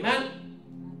 Amen?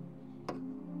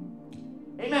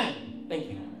 Amen. Thank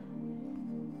you.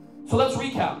 So let's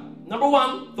recap. Number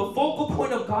one, the focal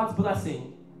point of God's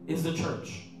blessing is the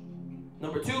church.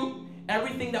 Number two,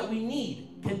 everything that we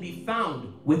need can be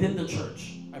found within the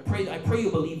church. I pray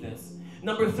you believe this.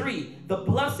 Number three, the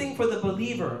blessing for the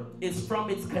believer is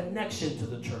from its connection to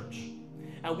the church.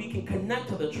 And we can connect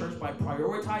to the church by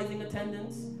prioritizing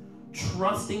attendance,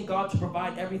 trusting God to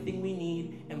provide everything we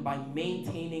need, and by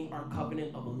maintaining our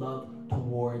covenant of love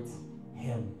towards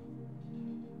him.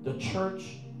 The church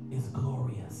is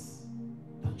glorious.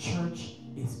 The church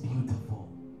is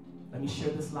beautiful. Let me share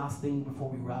this last thing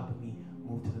before we wrap and we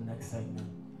move to the next segment.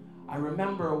 I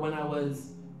remember when I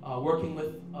was working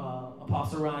with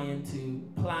Apostle Ryan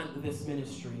to plant this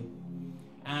ministry.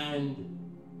 And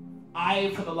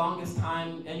for the longest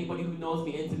time, anybody who knows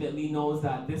me intimately knows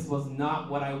that this was not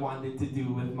what I wanted to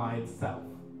do with myself.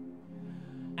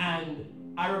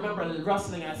 And I remember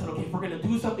wrestling, and I said, okay, if we're going to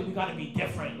do something, we got to be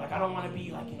different. Like, I don't want to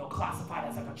be, like, classified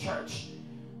as, like, a church.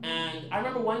 And I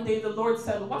remember one day the Lord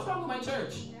said, what's wrong with my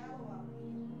church?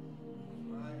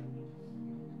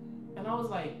 And I was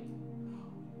like,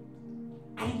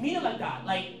 I didn't mean it like that.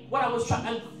 Like, what I was trying,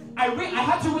 and I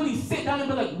had to really sit down and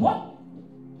be like,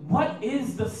 what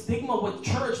is the stigma with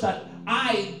church that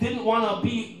I didn't want to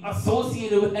be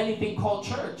associated with anything called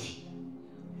church?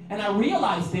 And I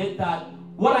realized that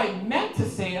what I meant to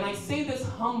say, and I say this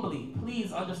humbly,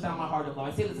 please understand my heart of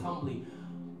love, I say this humbly.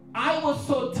 I was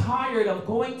so tired of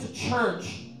going to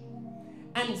church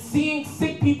and seeing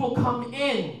sick people come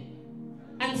in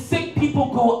and sick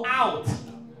people go out.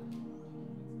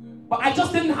 But I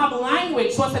just didn't have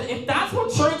language, so I said, if that's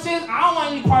what church is, I don't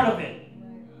want any part of it.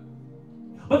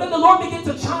 But then the Lord began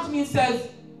to challenge me and says,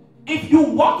 if you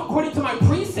walk according to my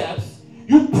precepts,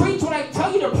 you preach what I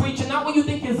tell you to preach and not what you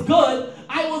think is good,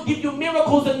 I will give you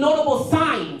miracles and notable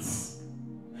signs.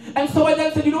 And so I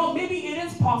then said, maybe it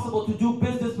is possible to do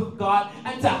business with God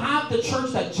and to have the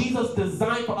church that Jesus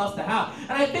designed for us to have.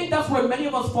 And I think that's where many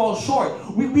of us fall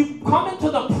short. We've come into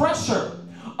the pressure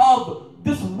of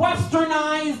this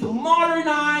westernized,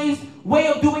 modernized way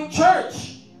of doing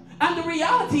church. And the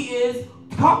reality is,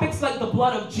 topics like the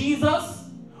blood of Jesus,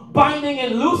 binding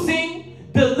and loosing,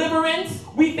 deliverance,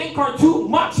 we think are too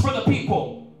much for the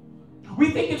people. We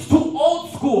think it's too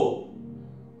old school.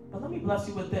 But let me bless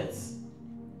you with this.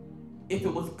 If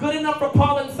it was good enough for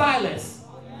Paul and Silas,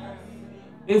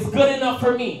 it's good enough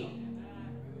for me.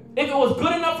 If it was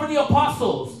good enough for the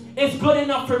apostles, it's good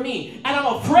enough for me. And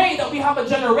I'm afraid that we have a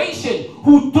generation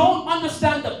who don't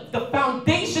understand the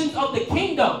foundations of the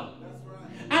kingdom.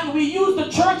 And we use the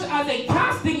church as a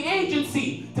casting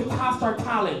agency to cast our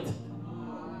talent.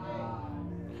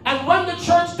 And when the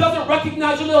church doesn't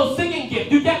recognize your little singing gift,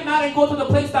 you get mad and go to the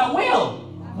place that will.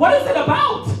 What is it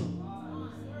about?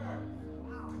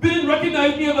 They didn't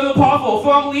recognize me as an apostle,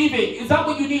 so I'm leaving. Is that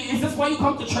what you need? Is this why you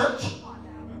come to church?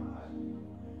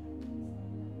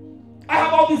 I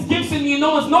have all these gifts in me and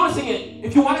no one's noticing it.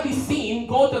 If you want to be seen,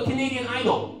 go to Canadian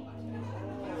Idol.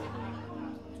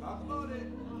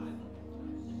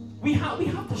 We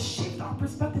have to shift our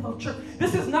perspective of church.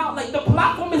 This is not like, the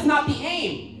platform is not the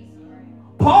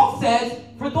aim. Paul says,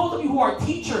 for those of you who are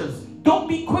teachers, don't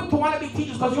be quick to want to be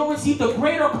teachers because you'll receive the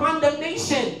greater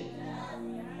condemnation.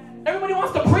 Everybody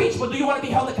wants to preach, but do you want to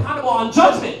be held accountable on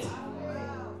judgment?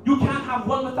 You can't have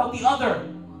one without the other.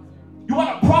 You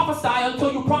want to prophesy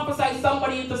until you prophesy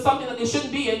somebody into something that they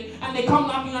shouldn't be in, and they come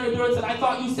knocking on your door and say, I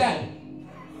thought you said.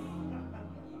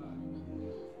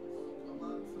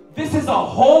 This is a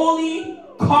holy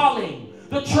calling.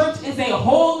 The church is a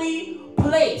holy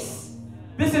place.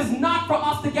 This is not for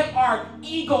us to get our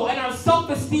ego and our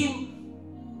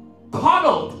self-esteem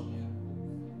coddled.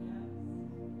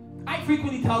 I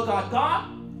frequently tell God, God,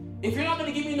 if you're not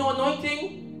going to give me no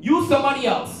anointing, use somebody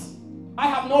else. I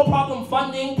have no problem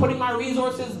funding, putting my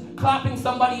resources, clapping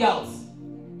somebody else.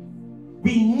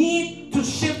 We need to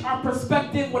shift our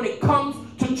perspective when it comes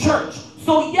to church.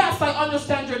 So yes, I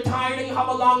understand you're tired and you have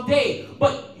a long day.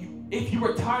 But if you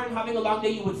were tired and having a long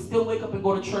day, you would still wake up and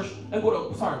go to church and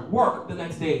work the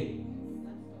next day.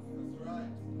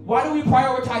 Why do we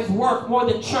prioritize work more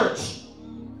than church?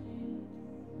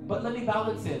 But let me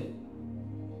balance it.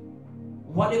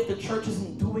 What if the church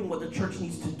isn't doing what the church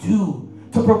needs to do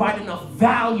to provide enough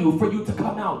value for you to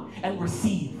come out and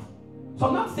receive? So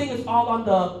I'm not saying it's all on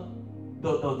the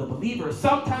believers.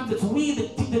 Sometimes it's we,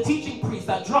 the teaching priests,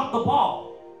 that drop the ball.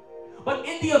 But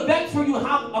in the events where you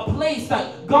have a place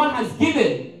that God has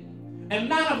given, a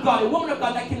man of God, a woman of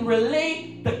God that can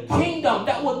relay the kingdom,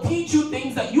 that will teach you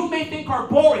things that you may think are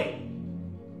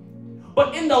boring,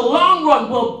 but in the long run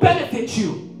will benefit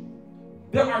you.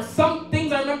 There are some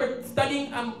things I remember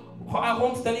studying. I'm at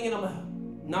home studying and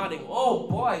I'm nodding. Oh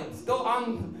boy, still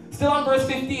on verse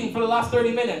 15 for the last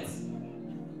 30 minutes.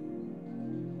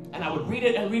 And I would read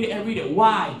it and read it and read it.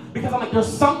 Why? Because I'm like, there's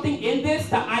something in this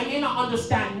that I may not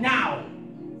understand now,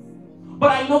 but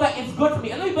I know that it's good for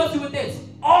me. And let me bless you with this.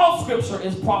 All scripture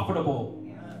is profitable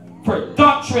for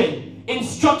doctrine,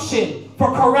 instruction,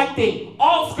 for correcting.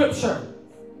 All scripture.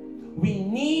 We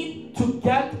need to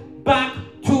get back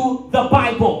to the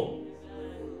Bible.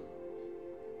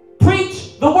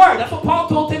 Preach the word. That's what Paul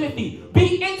told Timothy.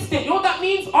 Be instant. You know what that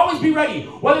means? Always be ready.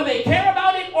 Whether they care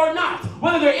about it or not.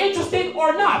 Whether they're interested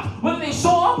or not. Whether they show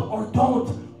up or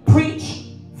don't. Preach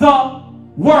the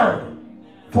word.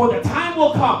 For the time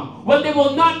will come when they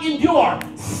will not endure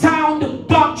sound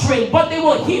doctrine, but they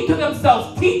will heap to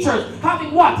themselves teachers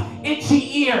having what?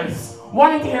 Itchy ears.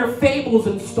 Wanting to hear fables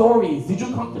and stories. Did you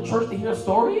come to church to hear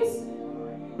stories?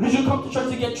 Did you come to church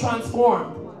to get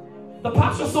transformed? The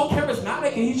pastor's so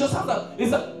charismatic and he just has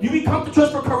you come to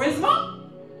church for charisma?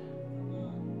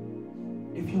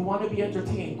 If you want to be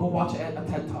entertained, go watch a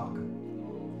TED Talk.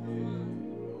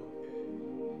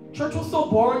 Church was so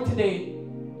boring today.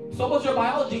 So was your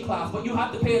biology class, but you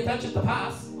had to pay attention to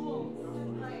pass.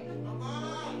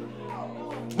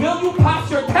 Will you pass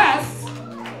your tests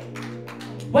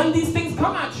when these things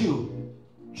come at you?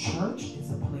 Church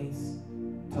is a place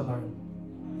to learn.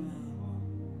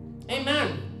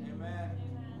 Amen. Amen.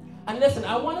 And listen,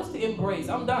 I want us to embrace,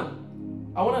 I'm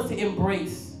done. I want us to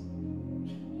embrace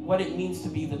what it means to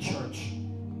be the church.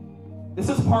 This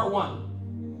is part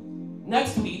 1.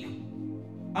 Next week,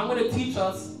 I'm going to teach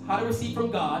us how to receive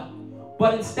from God,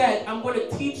 but instead, I'm going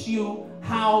to teach you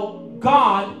how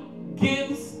God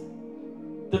gives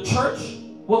the church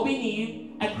what we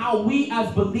need and how we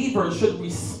as believers should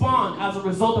respond as a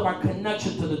result of our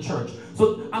connection to the church.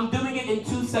 So I'm doing it in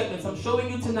 2 segments. I'm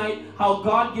showing you tonight how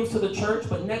God gives to the church,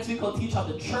 but next week I'll teach how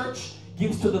the church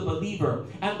gives to the believer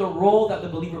and the role that the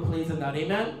believer plays in that.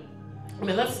 Amen?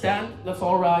 Let's stand. Let's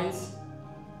all rise.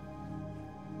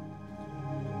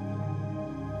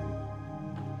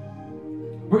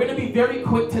 We're going to be very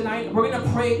quick tonight. We're going to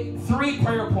pray 3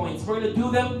 prayer points. We're going to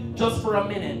do them just for a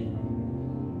minute.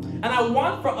 And I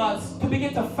want for us to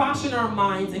begin to fashion our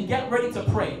minds and get ready to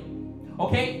pray.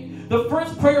 Okay? The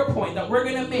first prayer point that we're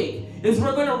going to make is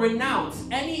we're going to renounce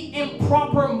any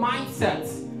improper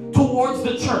mindsets towards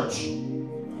the church.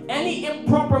 Any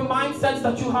improper mindsets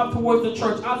that you have towards the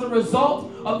church as a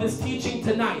result of this teaching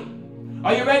tonight.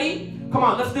 Are you ready? Come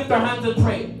on, let's lift our hands and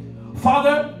pray.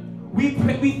 Father, we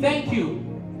thank you.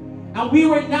 And we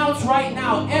renounce right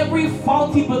now every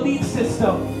faulty belief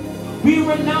system. We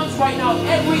renounce right now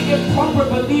every improper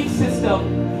belief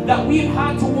system that we've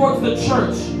had towards the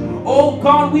church. Oh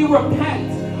God, we repent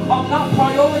of not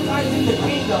prioritizing the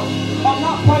kingdom, of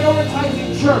not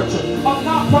prioritizing church, of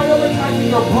not prioritizing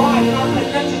your bride and our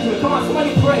connection to it. Come on,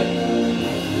 somebody pray.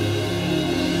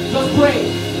 Just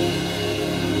pray.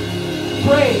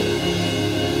 Pray.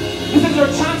 This is your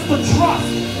chance to trust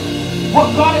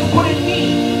what God has put in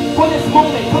me for this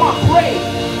moment. Come on,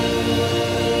 pray.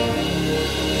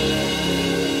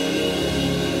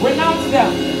 Renounce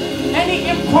them. Any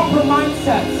improper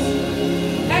mindsets,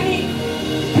 any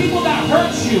people that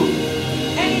hurt you,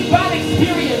 any bad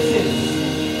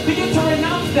experiences, begin to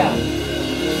renounce them.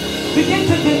 Begin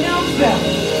to denounce them.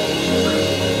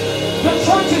 The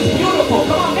church is beautiful.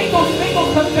 Come on, make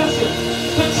those confessions.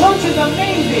 The church is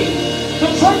amazing. The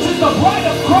church is the bride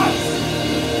of Christ.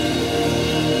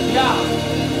 Yeah.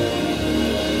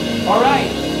 All right.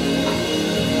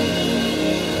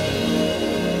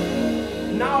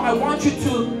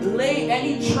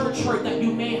 any church hurt that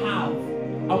you may have,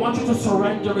 I want you to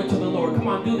surrender it to the Lord. Come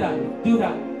on, do that. Do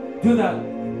that. Do that.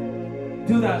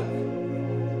 Do that.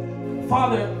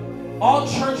 Father, all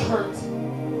church hurt,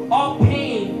 all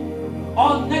pain,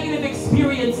 all negative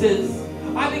experiences,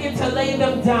 I begin to lay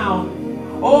them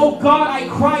down. Oh God, I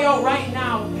cry out right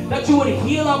now that you would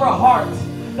heal our heart,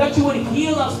 that you would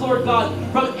heal us, Lord God,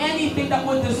 from anything that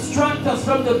would distract us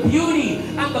from the beauty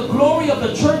and the glory of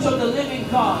the church of the living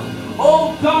God.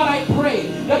 Oh God, I pray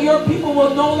that your people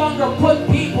will no longer put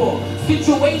people,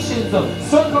 situations,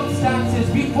 circumstances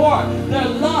before their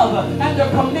love and their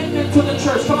commitment to the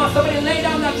church. Come on, somebody lay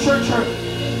down that church hurt.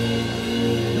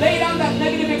 Lay down that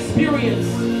negative experience.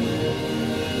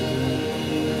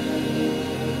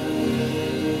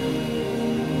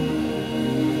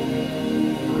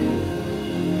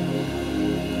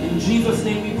 In Jesus'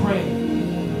 name we pray.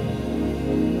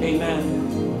 Amen.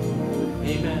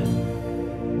 Amen.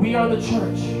 We are the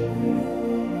church.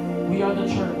 We are the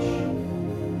church.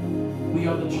 We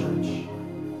are the church.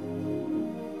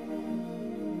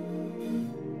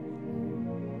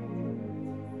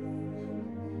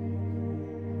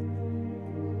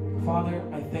 Father,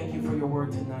 I thank you for your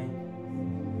word tonight.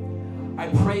 I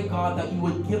pray, God, that you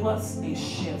would give us a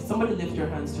shift. Somebody lift your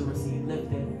hands to receive.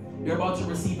 Lift it. You're about to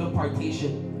receive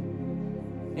impartation.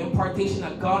 Impartation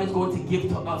that God is going to give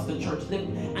to us, the church.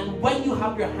 And when you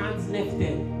have your hands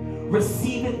lifted,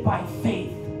 receive it by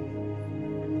faith.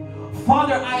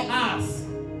 Father, I ask,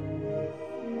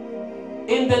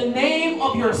 in the name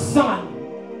of your Son,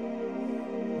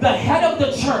 the head of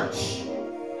the church,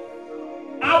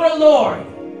 our Lord,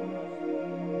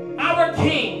 our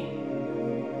King,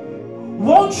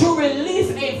 won't you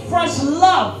release a fresh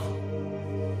love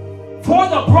for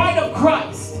the bride of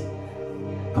Christ?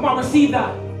 Come on, receive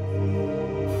that.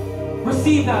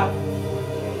 Receive that.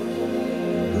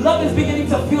 Love is beginning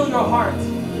to fill your heart.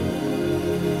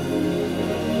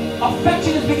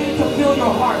 Affection is beginning to fill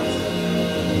your heart.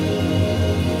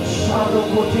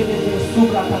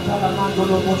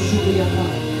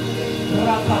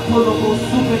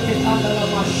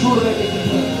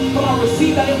 Come on,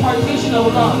 receive that impartation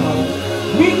of love.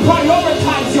 We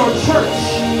prioritize your church.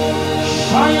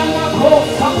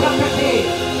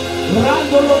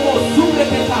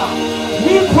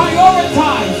 We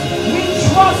prioritize, we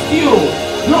trust you,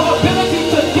 your ability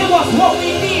to give us what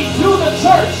we need through the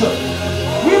church.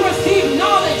 We receive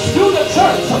knowledge through the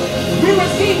church. We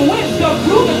receive wisdom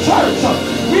through the church.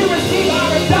 We receive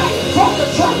our diet from the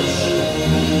church.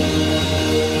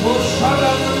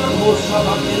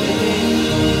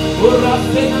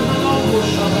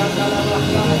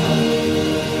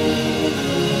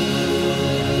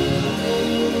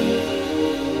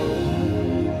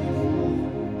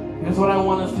 Here's what I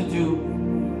want us to do.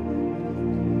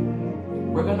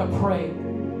 We're going to pray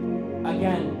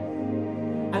again.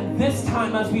 And this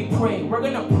time as we pray, we're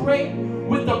going to pray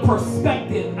with the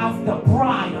perspective as the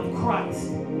bride of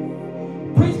Christ.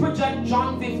 Please project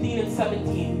John 15 and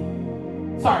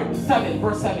 17. Sorry, 7,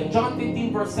 verse 7. John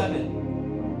 15, verse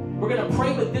 7. We're going to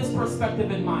pray with this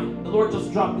perspective in mind. The Lord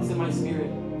just dropped this in my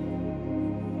spirit.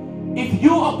 If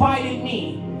you abide in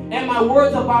me, and my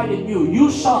words abide in you, you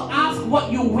shall ask what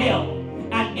you will,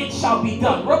 and it shall be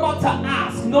done. We're about to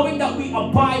ask, knowing that we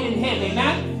abide in him.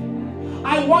 Amen?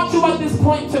 I want you at this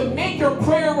point to make your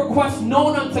prayer request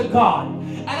known unto God.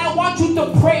 And I want you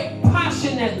to pray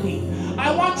passionately.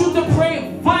 I want you to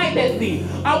pray violently.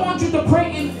 I want you to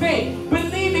pray in faith,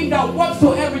 believing that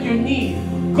whatsoever you need,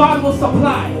 God will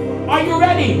supply. Are you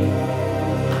ready?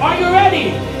 Are you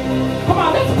ready? Come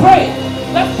on, let's pray.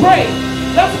 Let's pray.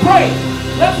 Let's pray.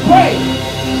 Let's pray.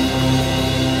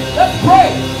 Let's pray.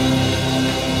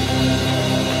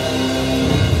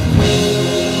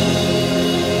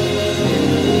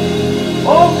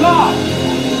 Oh God,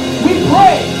 we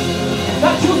pray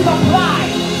that you supply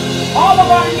all of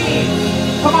our needs.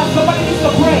 Come on, somebody needs to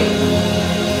pray.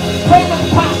 Pray with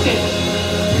passion.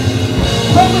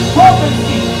 Pray with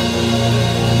fervency.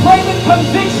 Pray with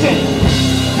conviction.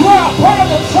 You are a part of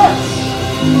the church.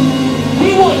 He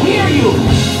will hear you.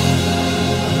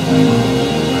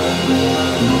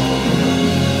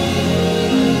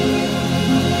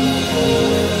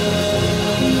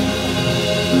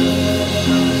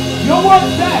 Your word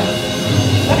says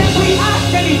that if we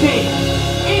ask anything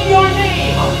in your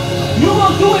name, you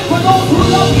will do it for those who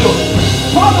love you.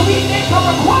 Father, we make our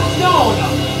request known.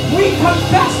 We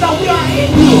confess that we are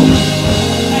in you,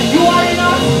 and you are in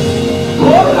us.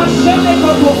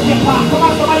 Come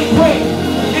on, somebody pray.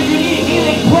 If you need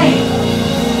healing, pray.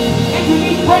 If you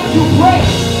need breakthrough, pray.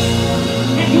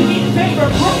 If you need favor,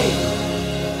 pray.